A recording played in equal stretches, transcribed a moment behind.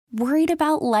Worried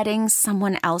about letting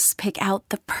someone else pick out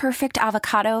the perfect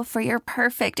avocado for your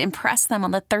perfect impress them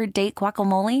on the third date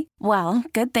guacamole? Well,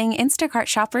 good thing Instacart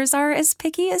shoppers are as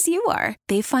picky as you are.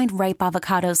 They find ripe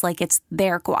avocados like it's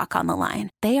their guac on the line.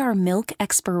 They are milk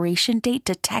expiration date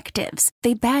detectives.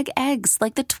 They bag eggs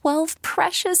like the 12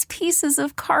 precious pieces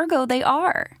of cargo they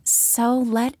are. So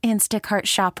let Instacart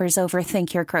shoppers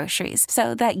overthink your groceries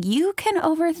so that you can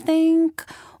overthink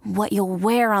what you'll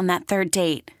wear on that third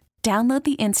date. Download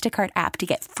the Instacart app to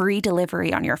get free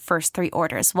delivery on your first 3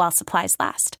 orders while supplies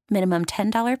last. Minimum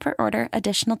 $10 per order.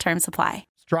 Additional terms apply.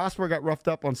 Strasburg got roughed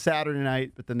up on Saturday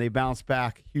night, but then they bounced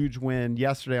back. Huge win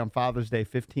yesterday on Father's Day,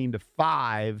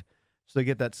 15-5. So they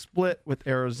get that split with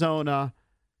Arizona.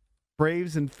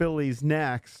 Braves and Phillies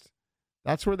next.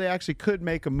 That's where they actually could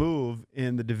make a move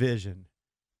in the division,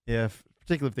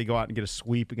 particularly if they go out and get a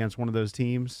sweep against one of those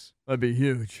teams. That'd be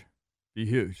huge. Be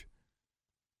huge.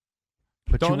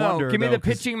 But Don't you know. wonder, Give me though, the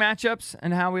pitching matchups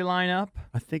and how we line up.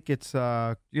 I think it's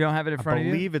You don't have it in front of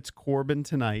you? I believe it's Corbin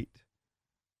tonight.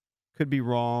 Could be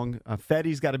wrong.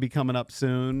 Fetty's got to be coming up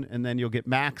soon, and then you'll get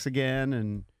Max again.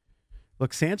 And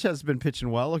look, Sanchez has been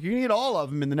pitching well. Look, you need all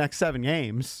of them in the next 7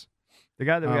 games. The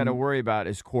guy that we got to worry about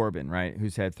is Corbin, right?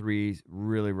 Who's had 3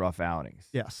 really rough outings.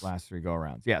 Yes. Last 3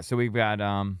 go-arounds. Yeah, so we've got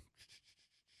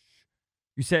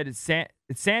you said it's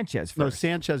Sanchez first. No,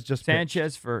 Sanchez just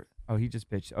Sanchez for oh, he just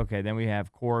pitched. Okay, then we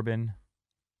have Corbin.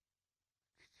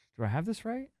 Do I have this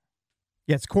right?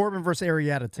 Yeah, it's Corbin versus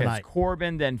Arrieta tonight. It's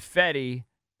Corbin, then Fetty,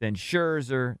 then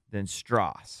Scherzer, then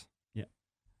Strauss. Yeah.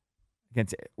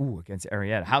 Against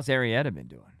Arrieta. How's Arrieta been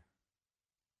doing?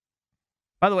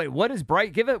 By the way, what is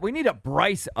Bryce? We need a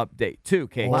Bryce update too,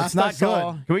 Kate. Well, it's not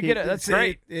good. Can we get it? That's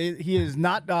great. He is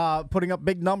not putting up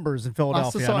big numbers in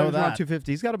Philadelphia. I know know that. that.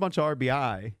 250. He's got a bunch of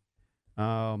RBI.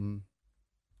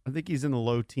 I think he's in the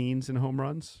low teens in home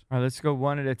runs. All right, let's go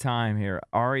one at a time here.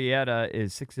 Arrieta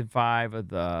is 6-5 of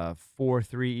the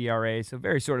 4.3 ERA, so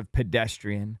very sort of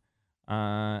pedestrian.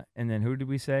 And then who did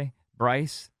we say?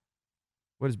 Bryce.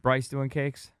 What is Bryce doing,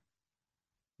 Cakes?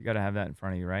 You got to have that in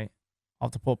front of you, right? I'll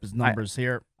have to pull up his numbers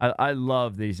here. I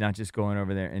love that he's not just going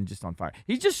over there and just on fire.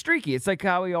 He's just streaky. It's like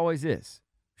how he always is.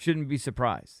 Shouldn't be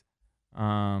surprised.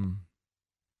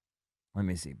 Let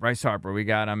me see. Bryce Harper, we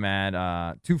got him at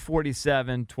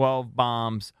 247, 12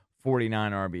 bombs,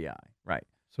 49 RBI. Right.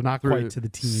 So not quite to the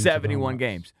teens. 71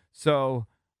 games. So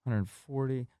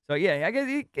 140. So, yeah, I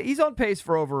guess he's on pace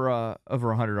for over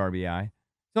 100 RBI.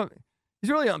 So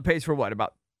he's really on pace for what,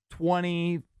 about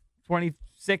 20,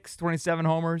 26, 27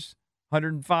 homers,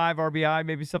 105 RBI,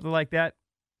 maybe something like that.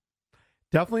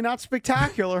 Definitely not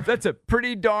spectacular. That's a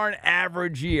pretty darn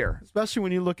average year. Especially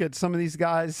when you look at some of these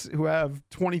guys who have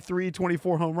 23,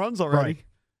 24 home runs already. Right.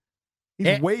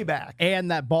 He's way back.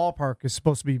 And that ballpark is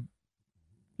supposed to be,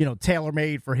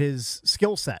 tailor-made for his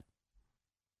skill set.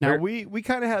 Now, we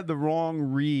kind of had the wrong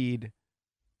read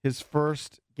his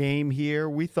first game here.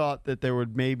 We thought that there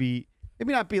would maybe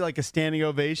not be like a standing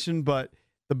ovation, but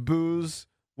the boos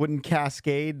wouldn't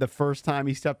cascade the first time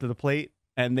he stepped to the plate,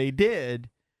 and they did.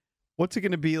 What's it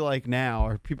going to be like now?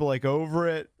 Are people over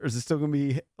it, or is it still going to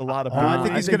be a lot of booing? I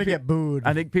think he's going to get booed.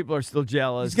 I think people are still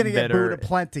jealous. He's going to get booed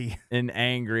aplenty. And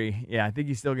angry. Yeah, I think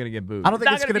he's still going to get booed. I don't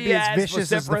think it's going to be as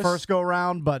vicious as the first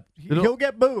go-around, but he'll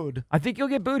get booed. I think he'll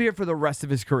get booed here for the rest of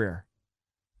his career.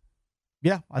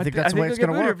 Yeah, I think that's the way it's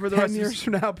going to work. For the 10 years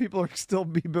from now, people are still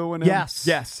be booing him.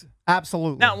 Yes.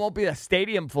 Absolutely. Now, it won't be a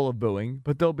stadium full of booing,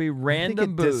 but there'll be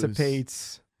random boos.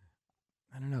 Dissipates.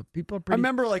 I don't know. People are pretty. I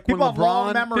remember when people have long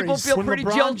LeBron, memories. People feel when pretty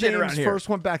LeBron jilted James around here. first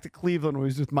went back to Cleveland when he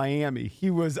was with Miami. He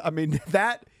was a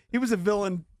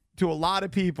villain to a lot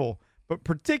of people, but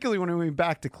particularly when he went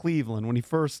back to Cleveland when he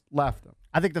first left them.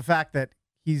 I think the fact that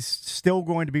he's still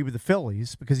going to be with the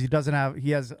Phillies because he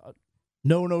has a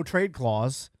no trade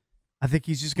clause. I think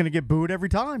he's just going to get booed every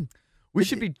time. We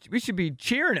should be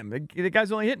cheering him. The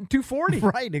guy's only hitting 240.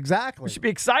 Right, exactly. We should be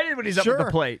excited when he's up at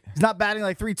the plate. He's not batting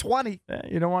like 320.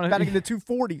 You don't want to batting in the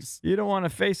 240s. You don't want to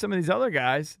face some of these other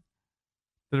guys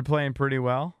that are playing pretty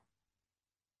well.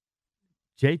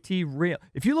 JT Real.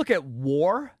 If you look at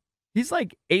WAR, he's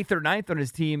like 8th or 9th on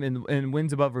his team in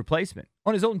wins above replacement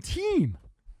on his own team.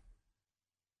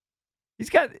 He's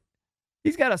got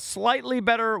a slightly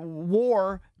better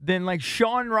WAR than like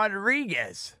Sean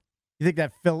Rodriguez. You think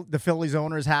that the Phillies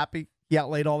owner is happy? He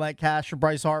outlaid all that cash for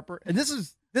Bryce Harper, and this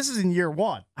is in year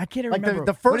one. I can't even remember.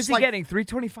 The first, what is he getting?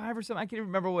 325 or something? I can't even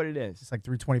remember what it is. It's like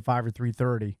 325 or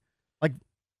 330. Like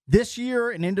this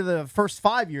year and into the first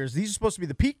 5 years, these are supposed to be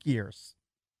the peak years.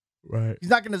 Right.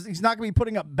 He's not gonna be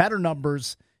putting up better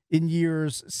numbers in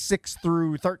years 6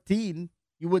 through 13.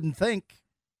 You wouldn't think.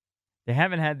 They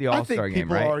haven't had the All-Star game, I think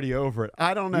people right? are already over it.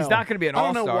 I don't know. He's not going to be an All-Star.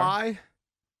 I don't know why.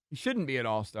 He shouldn't be an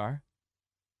All-Star.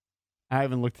 I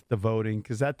haven't looked at the voting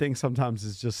because that thing sometimes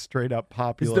is just straight up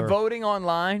popular. Is the voting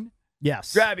online?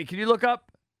 Yes. Drabby, can you look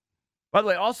up? By the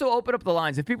way, also open up the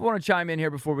lines. If people want to chime in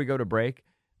here before we go to break,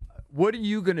 what are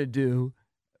you going to do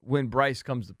when Bryce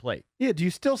comes to plate? Yeah, do you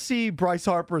still see Bryce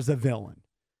Harper as a villain?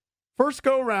 First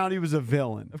go around, he was a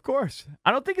villain. Of course.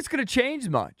 I don't think it's going to change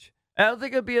much. I don't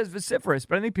think it'll be as vociferous,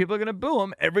 but I think people are going to boo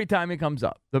him every time he comes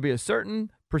up. There'll be a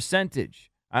certain percentage,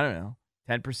 I don't know,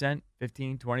 10%,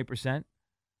 15, 20%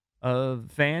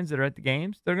 of fans that are at the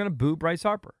games, they're going to boo Bryce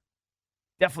Harper.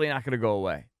 Definitely not going to go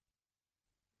away.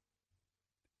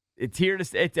 It's here to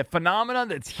stay. It's a phenomenon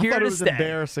that's here to stay. I thought it was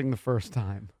embarrassing the first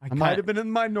time. I might have been in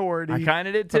the minority. I kind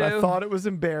of did too. But I thought it was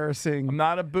embarrassing. I'm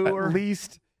not a booer. At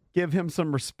least give him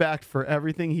some respect for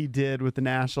everything he did with the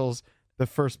Nationals, the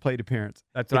first plate appearance.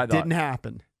 That's what I thought. It didn't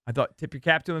happen. I thought tip your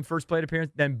cap to him first plate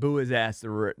appearance, then boo his ass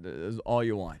is all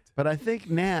you want. But I think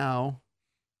now,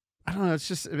 I don't know,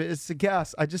 it's a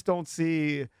guess. I just don't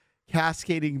see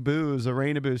cascading boos, a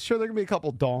rain of boos. Sure, there can be a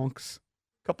couple donks,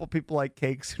 a couple people like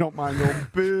cakes who don't mind going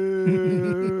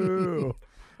boo.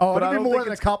 Oh, it'll be more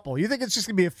than a couple. You think it's just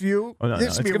going to be a few? Oh, no,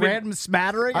 It's going to be a random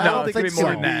smattering? I don't think it's it's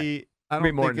going to going be to be. I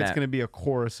don't think it's going to be a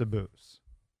chorus of boos.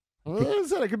 I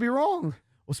said I could be wrong.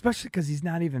 Well, especially because he's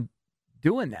not even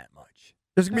doing that much.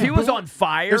 If he was on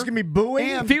fire. There's going to be booing.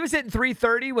 If he was hitting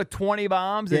 330 with 20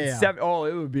 bombs and 7,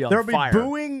 it would be on fire. There'll be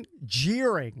booing,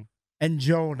 jeering, and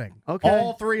joning. Okay.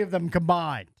 All three of them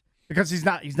combined because he's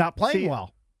not playing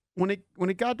well. When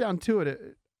it got down to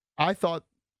it, I thought,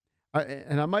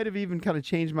 and I might have even kind of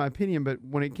changed my opinion, but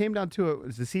when it came down to it,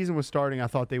 as the season was starting, I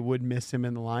thought they would miss him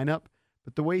in the lineup.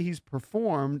 But the way he's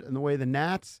performed and the way the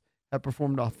Nats have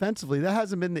performed offensively, that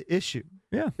hasn't been the issue.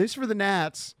 Yeah. This for the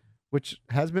Nats, which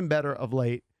has been better of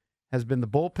late, has been the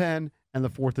bullpen and the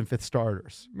fourth and fifth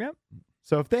starters. Yep.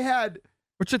 So if they had,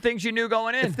 which are things you knew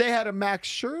going in, if they had a Max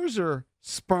Scherzer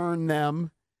spurn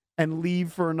them and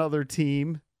leave for another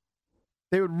team,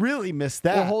 they would really miss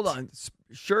that. Well, hold on.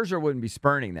 Scherzer wouldn't be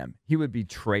spurning them. He would be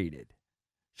traded.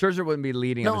 Scherzer wouldn't be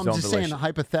leading on his own I'm just saying volition.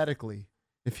 hypothetically,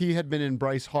 if he had been in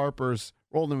Bryce Harper's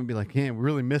role, then we'd be like, man, we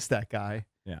really missed that guy.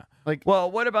 Yeah. Like, well,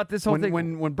 what about this whole thing?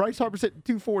 When Bryce Harper's hit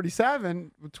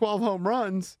 247 with 12 home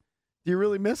runs, do you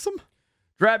really miss him?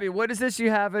 Drabby, what is this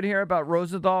you have in here about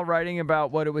Rosenthal writing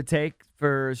about what it would take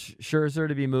for Scherzer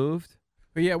to be moved?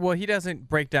 Yeah, well, he doesn't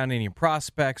break down any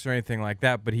prospects or anything like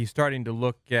that, but he's starting to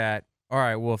look at, all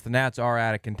right, well, if the Nats are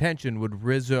out of contention, would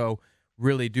Rizzo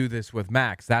really do this with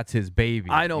Max? That's his baby.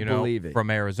 I don't believe it.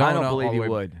 From Arizona. I don't believe he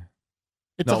would.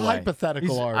 It's no a way.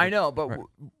 hypothetical argument. I know, but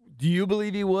do you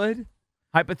believe he would?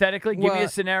 Hypothetically, give me a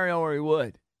scenario where he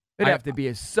would. It'd have to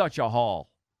be such a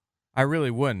haul. I really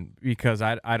wouldn't because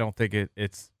I don't think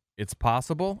it's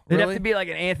possible. It'd really. have to be like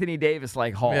an Anthony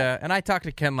Davis-like haul. Yeah, and I talked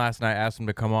to Ken last night, asked him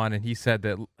to come on, and he said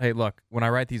that, hey, look, when I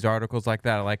write these articles like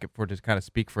that, I like it for it to kind of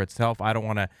speak for itself. I don't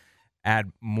want to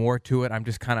add more to it. I'm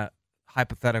just kind of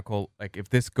hypothetical. Like, if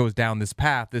this goes down this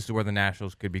path, this is where the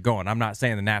Nationals could be going. I'm not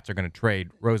saying the Nats are going to trade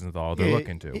Rosenthal. They're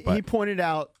looking to. But he pointed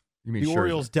out the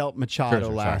Orioles dealt Machado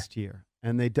last year,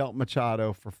 and they dealt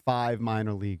Machado for 5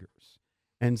 minor leaguers.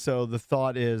 And so the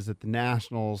thought is that the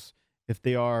Nationals, if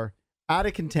they are out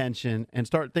of contention and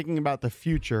start thinking about the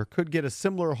future, could get a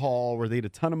similar haul where they get a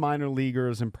ton of minor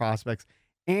leaguers and prospects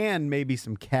and maybe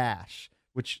some cash,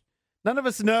 which none of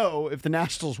us know if the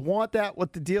Nationals want that,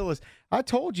 what the deal is. I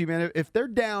told you, man, if they're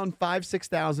down 5,000,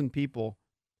 6,000 people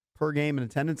per game in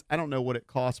attendance, I don't know what it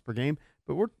costs per game,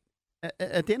 but we're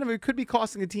at the end of it could be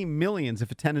costing a team millions if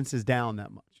attendance is down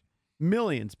that much.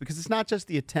 Millions, because it's not just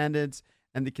the attendance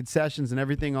and the concessions and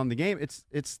everything on the game.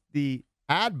 It's the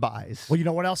ad buys. Well, you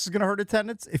know what else is going to hurt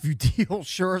attendance? If you deal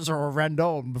Scherzer or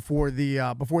Rendon before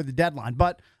the deadline.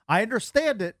 But I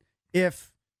understand it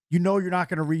if you know you're not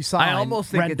going to re-sign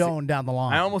Rendon down the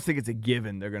line. I almost think it's a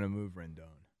given they're going to move Rendon.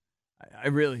 I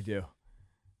really do.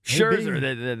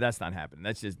 Scherzer, that's not happening.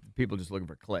 That's just people just looking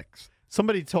for clicks.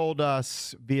 Somebody told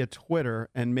us via Twitter,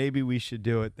 and maybe we should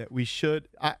do it, that we should.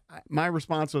 My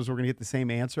response was we're going to get the same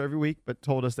answer every week, but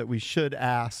told us that we should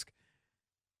ask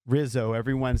Rizzo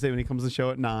every Wednesday when he comes to the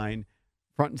show at 9,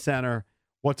 front and center,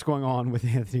 what's going on with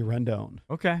Anthony Rendon.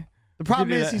 Okay. The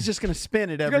problem is he's just going to spin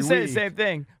it every week. He's going to say the same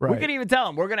thing. Right. We can even tell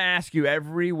him we're going to ask you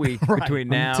every week between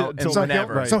now and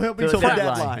whenever. So he'll be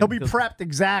prepped. He'll be prepped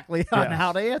exactly on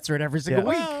how to answer it every single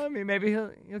week. Well, I mean, maybe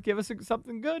he'll give us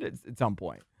something good at some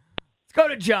point. Let's go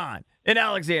to John in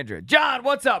Alexandria. John,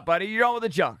 what's up, buddy? You're on with the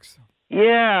Junks.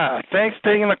 Yeah, thanks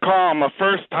for taking the call. I'm a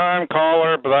first-time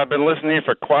caller, but I've been listening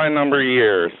for quite a number of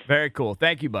years. Very cool.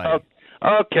 Thank you, buddy.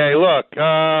 Okay, look,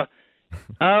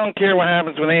 I don't care what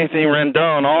happens with Anthony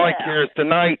Rendon. All I care is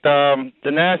tonight, the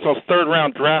Nationals'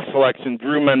 third-round draft selection,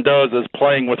 Drew Mendoza, is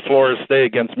playing with Florida State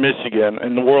against Michigan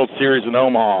in the World Series in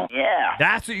Omaha. Yeah.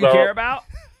 That's what you care about?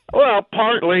 Well,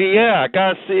 partly, yeah. I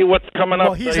got to see what's coming up.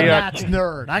 Well, he's a Nats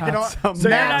nerd. I can. So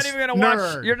you're not even going to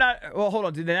watch. You're not. Well, hold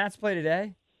on. Did the Nats play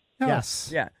today? Yes.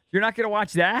 Yeah. You're not going to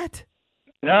watch that?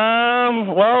 Well,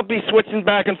 I'll be switching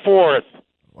back and forth.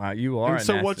 Wow, you are. And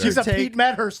so what's He's your a take? Pete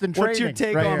Medhurst in training. What's your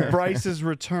take on Bryce's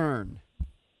return?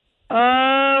 Well,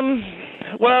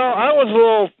 I was a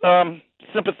little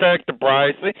sympathetic to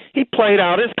Bryce. He played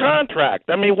out his contract.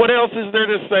 I mean, what else is there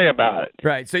to say about it?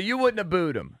 Right. So you wouldn't have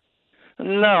booed him.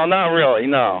 No, not really,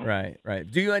 no. Right.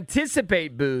 Do you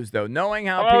anticipate boos, though, knowing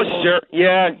how people... sure.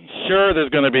 Yeah, sure there's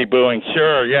going to be booing.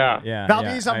 Sure, yeah.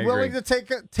 Valdez, I'm willing to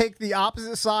take the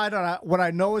opposite side on what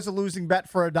I know is a losing bet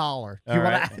for $1.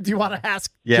 Do you want to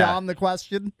ask John the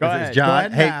question? Go ahead. John,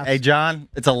 Go ahead, hey, John,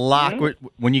 it's a lock.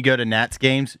 When you go to Nats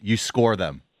games, you score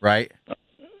them, right?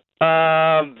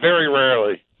 Very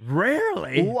rarely.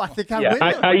 Rarely? Ooh, I think I will.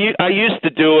 I used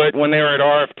to do it when they were at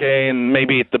RFK and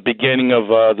maybe at the beginning of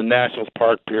the Nationals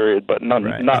Park period, but not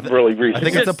really recently. I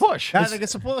think it's a push. I think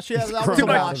it's a push. Yeah, that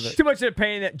was too much of a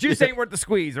pain. Juice ain't worth the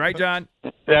squeeze, right, John?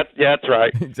 That's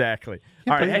right. Exactly.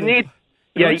 All right.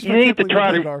 You need to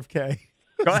try to RFK.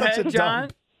 Go ahead, John.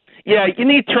 Yeah, you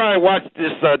need to try to watch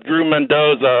this Drew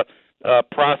Mendoza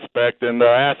prospect and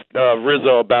ask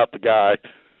Rizzo about the guy.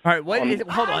 All right,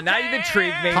 hold on. Now you've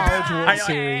intrigued me. College World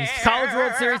Series. College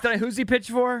World Series tonight. Who's he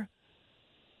pitch for?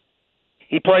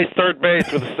 He plays third base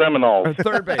for the Seminoles.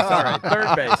 Third base. All right,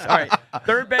 third base. All right,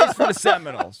 third base for the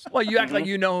Seminoles. Well, you act like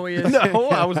you know who he is. No,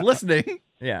 I was listening.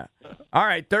 Yeah. All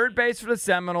right, third base for the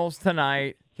Seminoles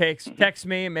tonight. Text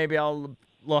me, and maybe I'll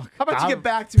look. How about you get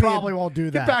back to me? Probably won't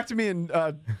do that. Get back to me in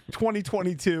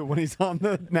 2022 when he's on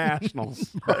the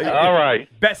Nationals. All right.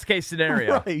 Best case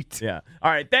scenario. Right. Yeah.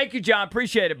 All right. Thank you, John.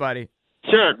 Appreciate it, buddy.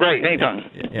 Sure. Great. Anytime.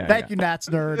 Thank you, Nats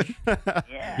nerd.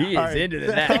 He is into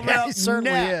the Nats. He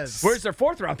certainly is. Where's their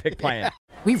fourth round pick playing?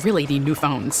 We really need new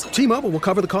phones. T-Mobile will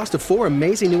cover the cost of 4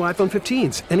 amazing new iPhone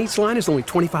 15s, and each line is only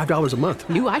 $25 a month.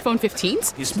 New iPhone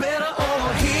 15s? It's better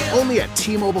over here. Only at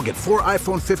T-Mobile, get 4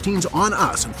 iPhone 15s on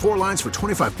us and 4 lines for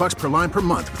 $25 per line per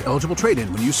month with eligible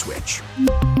trade-in when you switch.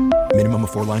 Minimum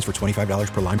of 4 lines for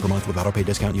 $25 per line per month with autopay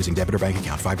discount using debit or bank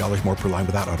account. $5 more per line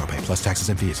without autopay, plus taxes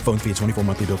and fees. Phone fee at 24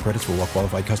 monthly bill credits for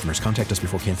well-qualified customers. Contact us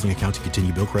before canceling account to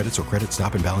continue bill credits or credit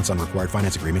stop and balance on required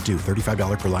finance agreement due.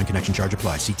 $35 per line connection charge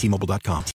applies. See T-Mobile.com.